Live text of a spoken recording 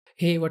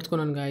Hey, what's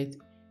going on guys?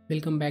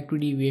 Welcome back to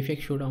the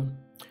VFX Showdown.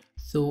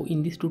 So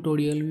in this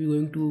tutorial we're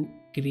going to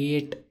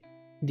create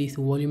this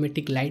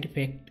volumetric light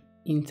effect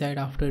inside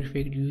After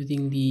Effects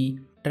using the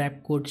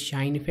Trapcode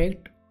shine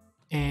effect,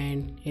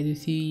 and as you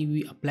see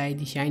we apply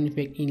the shine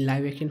effect in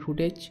live action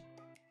footage.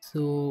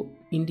 So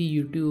in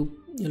the YouTube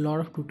a lot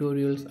of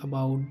tutorials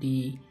about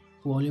the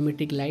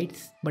volumetric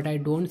lights, but I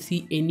don't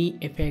see any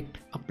effect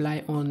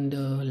apply on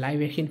the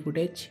live action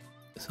footage.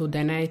 So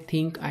then I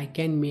think I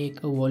can make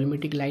a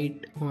volumetric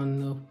light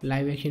on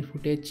live action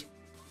footage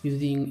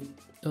using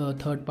a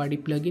third-party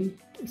plugin.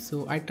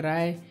 So I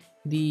try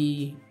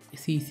the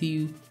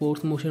CC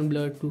force motion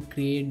blur to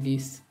create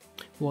this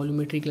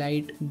volumetric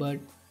light, but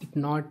it's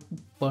not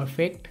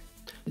perfect.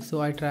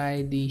 So I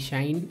try the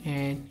shine,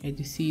 and as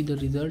you see the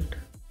result,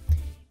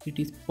 it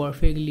is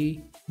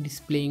perfectly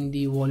displaying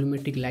the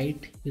volumetric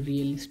light,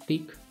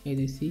 realistic. As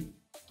you see,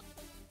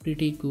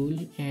 pretty cool,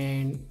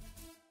 and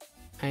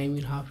I am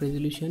in half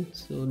resolution,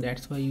 so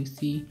that's why you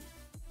see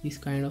this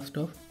kind of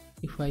stuff.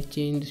 If I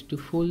change this to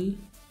full,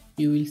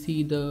 you will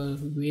see the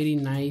very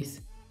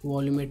nice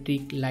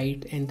volumetric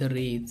light and the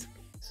rays.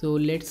 So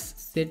let's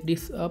set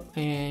this up,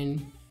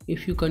 and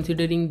if you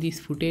considering this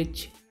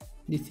footage,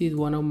 this is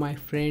one of my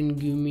friend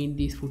give me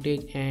this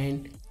footage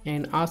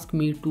and asked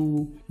me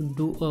to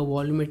do a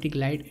volumetric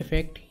light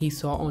effect he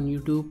saw on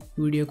YouTube,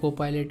 Video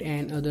Copilot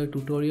and other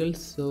tutorials.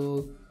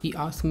 So he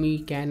asked me,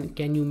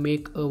 can you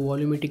make a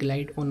volumetric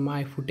light on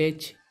my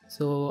footage?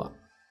 So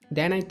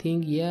then I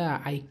think, yeah,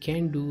 I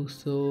can do.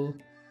 So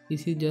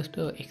this is just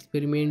a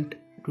experiment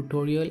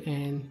tutorial,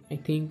 and I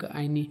think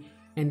I need,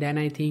 and then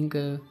I think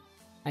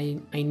I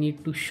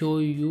need to show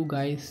you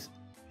guys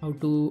how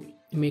to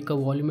make a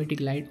volumetric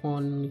light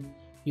on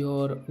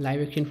your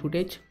live action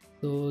footage.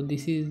 So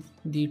this is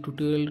the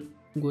tutorial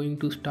going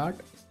to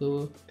start.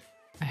 So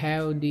I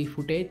have the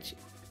footage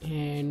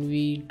and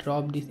we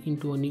drop this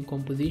into a new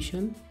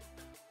composition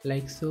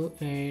like so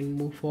and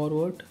move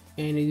forward,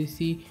 and as you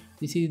see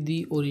this is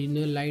the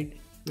original light,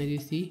 as you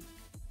see,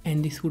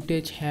 and this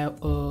footage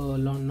have a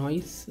long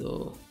noise,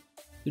 so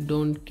we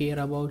don't care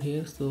about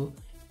here. So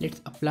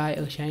let's apply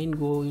a shine,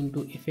 go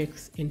into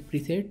effects and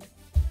preset,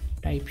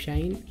 type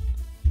shine.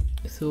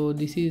 So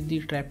this is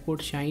the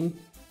Trapcode shine.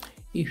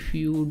 If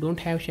you don't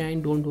have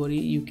shine, don't worry,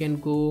 you can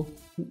go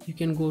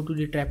to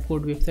the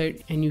Trapcode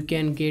website and you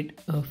can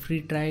get a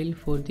free trial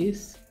for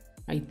this.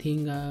 I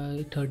think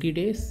 30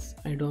 days,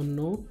 I don't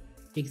know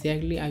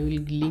exactly, I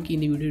will link in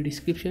the video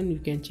description, you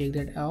can check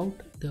that out,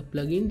 the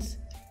plugins.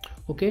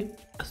 Okay,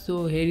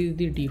 so here is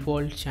the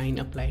default shine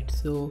applied.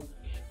 So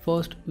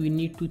first we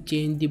need to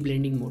change the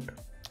blending mode.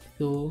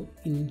 So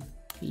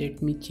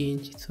let me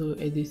change. So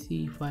as you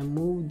see, if I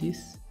move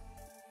this,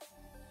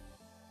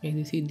 as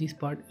you see this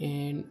part,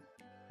 and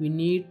we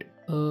need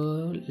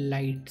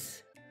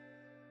lights.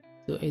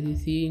 So as you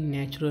see,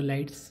 natural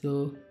lights.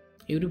 So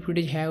every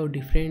footage have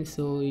different,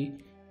 so we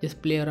just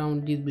play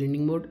around this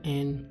blending mode,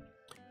 and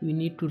we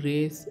need to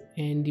raise,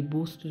 and the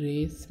boost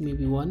raise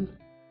maybe 1.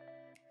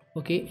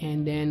 Okay,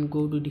 and then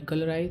go to the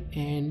colorize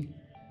and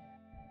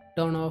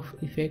turn off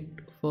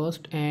effect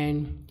first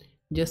and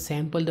just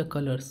sample the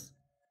colors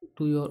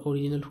to your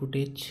original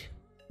footage.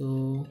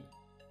 So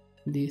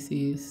this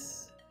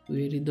is where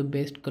is the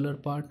best color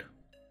part,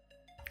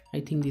 I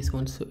think this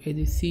one. So as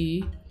you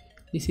see,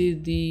 this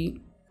is the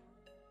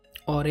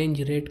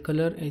orange red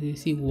color, as you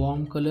see,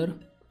 warm color.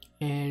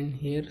 And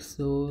here,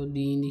 so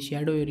in the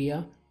shadow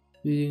area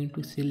we're going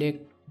to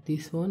select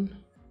this one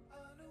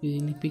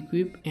using the pick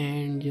whip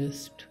and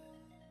just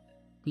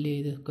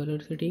play the color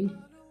setting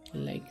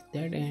like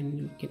that, and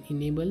you can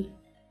enable,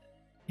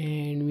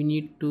 and we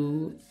need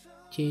to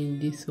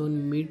change this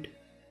one mid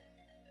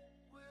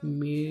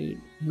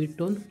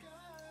tone,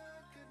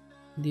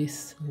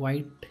 this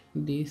white,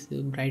 this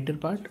brighter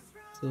part.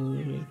 So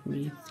let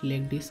me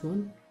select this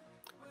one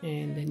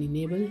and then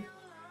enable,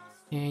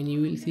 and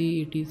you will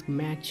see it is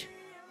match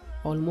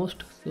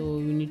almost. So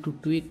we need to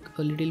tweak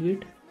a little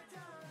bit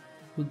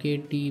to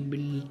get the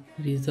build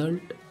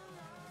result.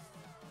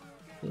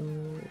 So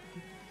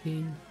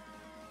okay,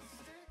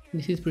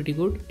 this is pretty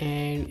good,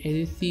 and as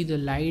you see the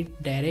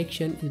light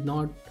direction is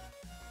not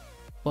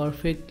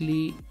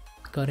perfectly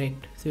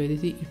correct. So as you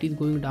see, it is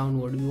going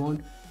downward, we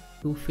want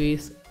to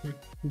face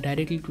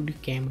directly to the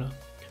camera.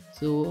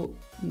 So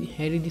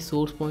here is the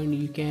source point,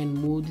 you can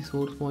move the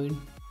source point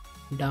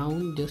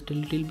down just a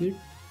little bit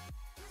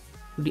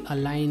to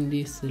align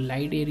these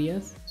light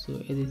areas.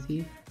 So as you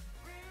see,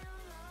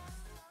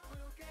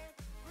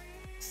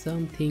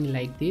 something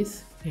like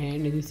this,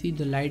 and as you see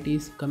the light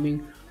is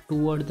coming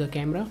toward the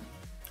camera.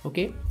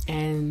 Okay,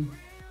 and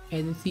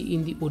as you see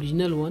in the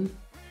original one,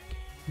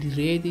 the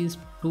ray is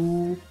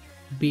too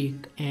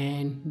big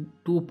and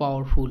too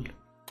powerful.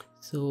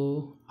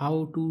 So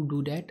how to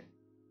do that?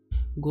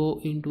 Go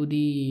into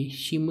the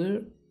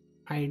shimmer,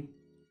 I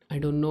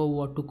don't know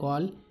what to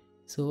call.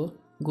 So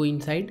go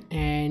inside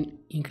and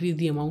increase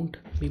the amount,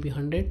 maybe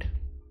 100,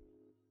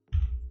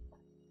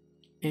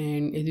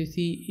 and as you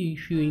see,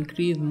 if you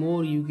increase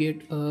more you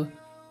get a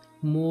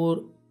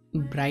more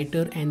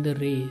brighter and the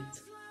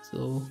rays.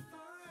 So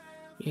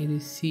As you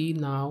see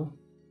now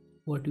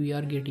what we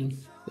are getting,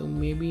 so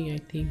maybe I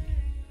think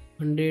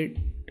 100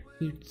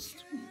 it's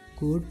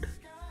good,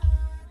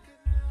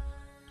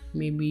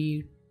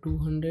 maybe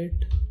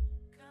 200.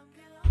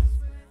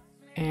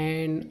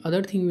 And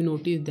other thing we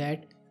notice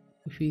that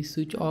if we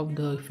switch off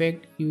the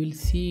effect, you will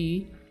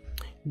see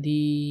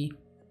the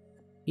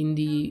in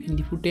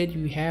the footage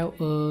we have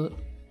a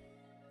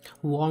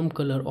warm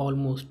color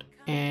almost,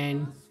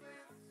 and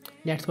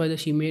that's why the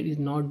shimmer is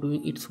not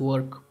doing its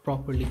work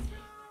properly.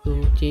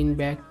 So change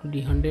back to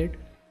the 100,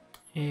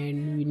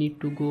 and we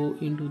need to go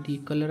into the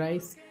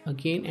colorize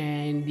again,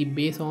 and the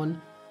base on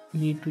we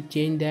need to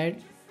change that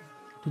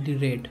to the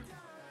red.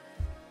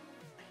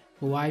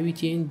 Why we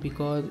change?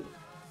 Because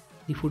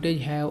the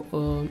footage have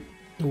a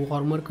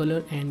warmer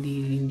color and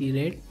in the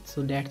red,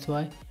 so that's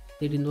why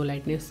there is no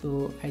lightness.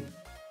 So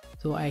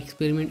I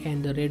experiment,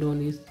 and the red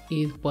one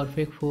is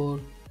perfect for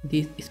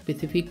this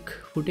specific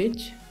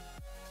footage,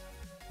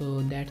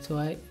 so that's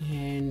why.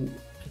 And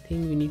I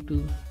think we need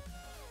to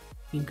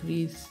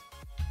increase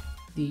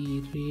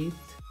the rates,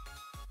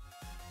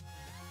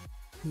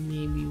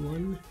 maybe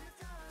 1,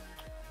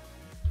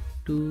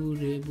 2,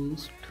 ray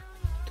boost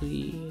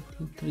 3, I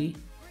think 3,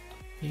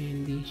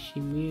 and the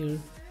shimmer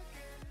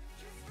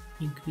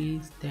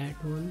increase that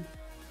one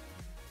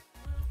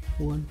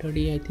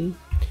 130, I think.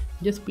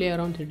 Just play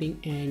around setting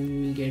and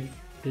you will get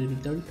the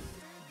result.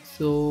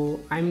 So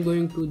I'm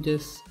going to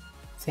just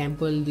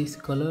sample this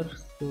color.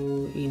 So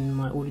in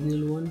my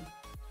original one,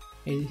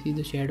 as you see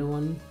the shadow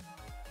one,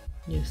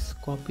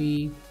 just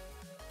copy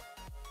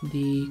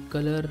the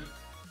color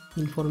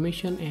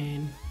information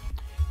and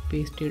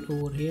paste it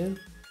over here.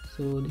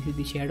 So this is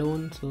the shadow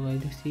one. So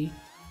as you see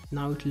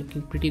now it's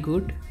looking pretty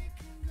good,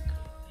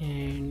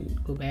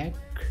 and go back.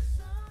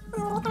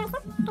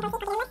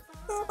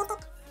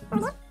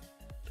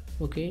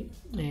 Okay,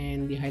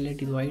 and the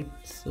highlight is white,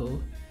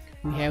 so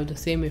we have the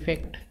same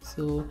effect.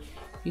 So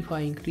if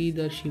I increase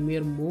the shimmer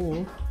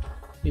more,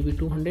 maybe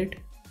 200,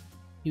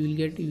 you will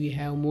get, we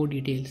have more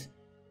details,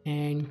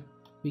 and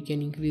we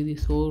can increase the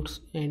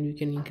source and we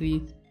can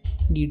increase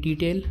the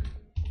detail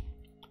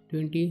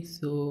 20,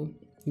 so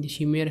the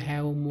shimmer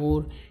have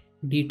more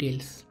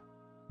details.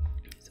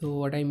 So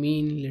what I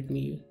mean, let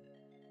me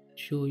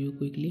show you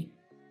quickly.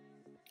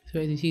 So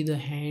as you see the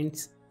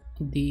hands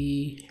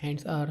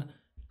are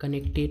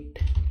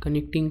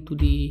connecting to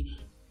the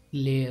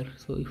layer.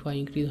 So if I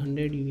increase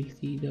 100, you will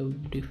see the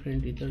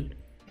different result,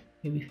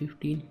 maybe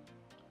 15,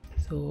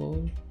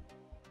 so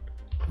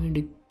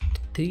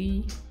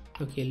 23.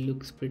 Okay,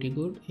 looks pretty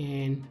good.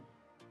 And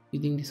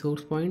using the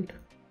source point,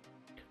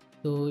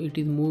 so it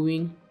is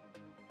moving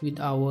with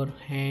our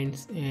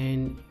hands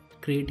and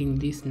creating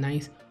this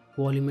nice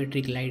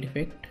volumetric light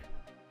effect,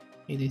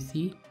 as you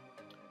see,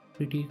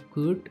 pretty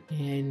good.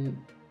 And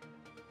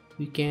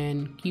we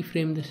can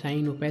keyframe the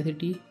shine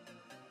opacity,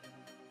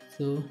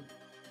 so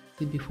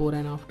the before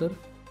and after,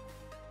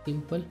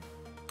 simple,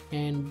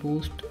 and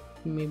boost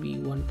maybe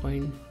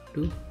 1.2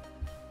 to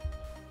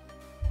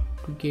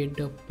get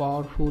the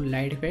powerful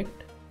light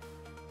effect.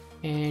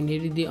 And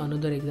here is the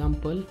another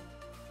example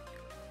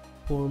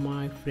for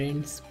my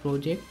friend's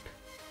project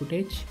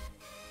footage.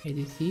 As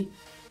you see,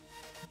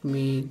 let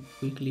me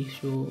quickly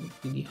show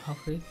the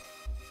half race.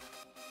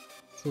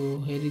 So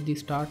here is the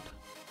start.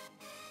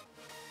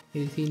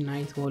 Here you see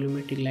nice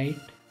volumetric light.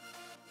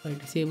 If I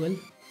disable,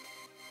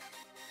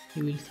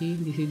 you will see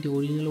this is the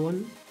original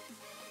one,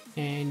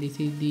 and this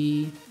is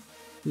the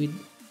with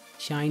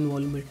shine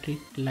volumetric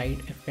light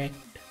effect,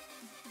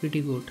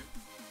 pretty good.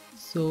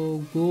 So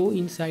go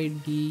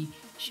inside the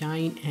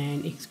shine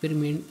and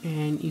experiment.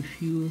 And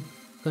if you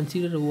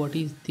consider what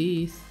is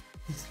this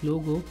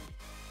logo,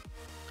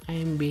 I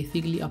am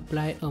basically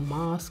apply a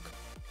mask.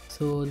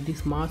 So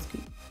this mask,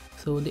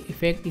 so the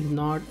effect is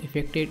not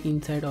affected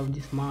inside of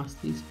this mask,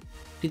 it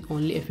is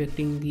only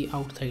affecting the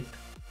outside.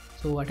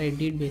 So what I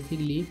did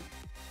basically,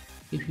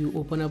 if you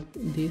open up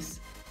this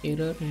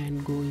error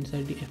and go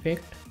inside the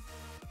effect,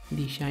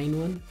 the shine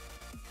one,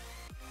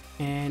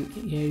 and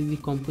here is the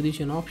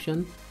composition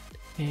option,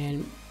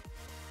 and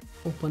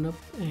open up,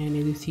 and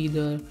you see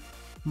the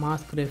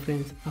mask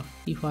reference.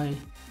 If I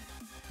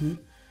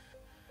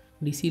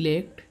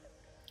deselect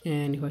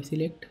and if I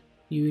select,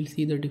 you will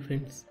see the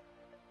difference.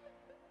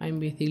 I'm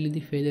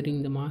basically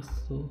feathering the mask,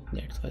 so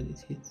that's why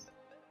this is.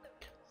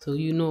 So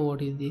you know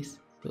what is this.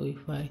 So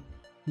if I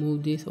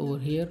move this over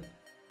here,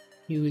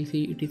 you will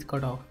see it is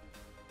cut off.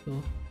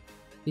 So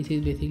this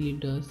is basically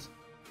does,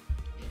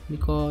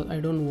 because I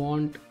don't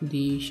want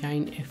the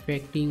shine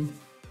affecting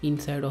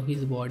inside of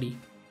his body.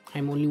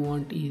 I'm only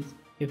want is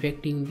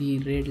affecting the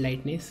red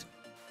lightness,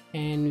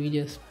 and we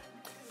just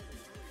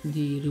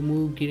the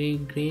remove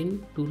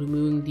grain to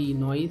removing the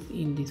noise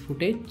in this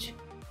footage.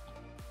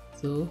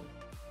 So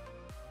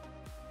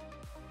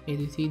as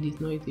you see this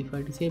noise, if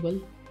I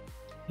disable,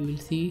 you will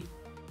see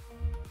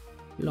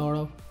lot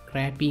of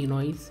crappy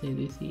noise. As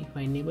you see, if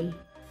I enable,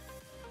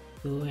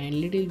 so and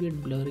little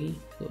bit blurry,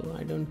 so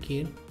I don't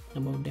care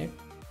about that,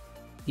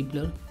 the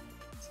blur.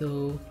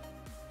 So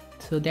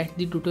that's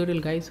the tutorial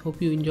guys.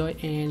 Hope you enjoy,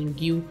 and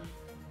give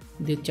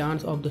the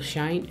chance of the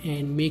shine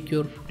and make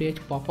your footage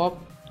pop up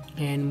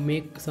and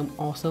make some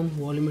awesome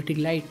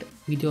volumetric light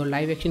with your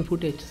live action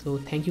footage. So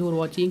thank you for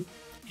watching,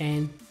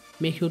 and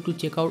make sure to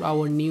check out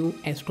our new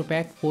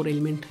astropack 4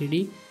 element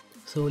 3D.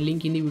 So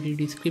link in the video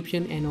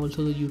description and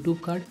also the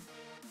YouTube card.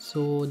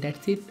 So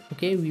that's it.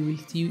 Okay, we will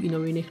see you in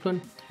our next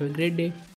one. Have a great day.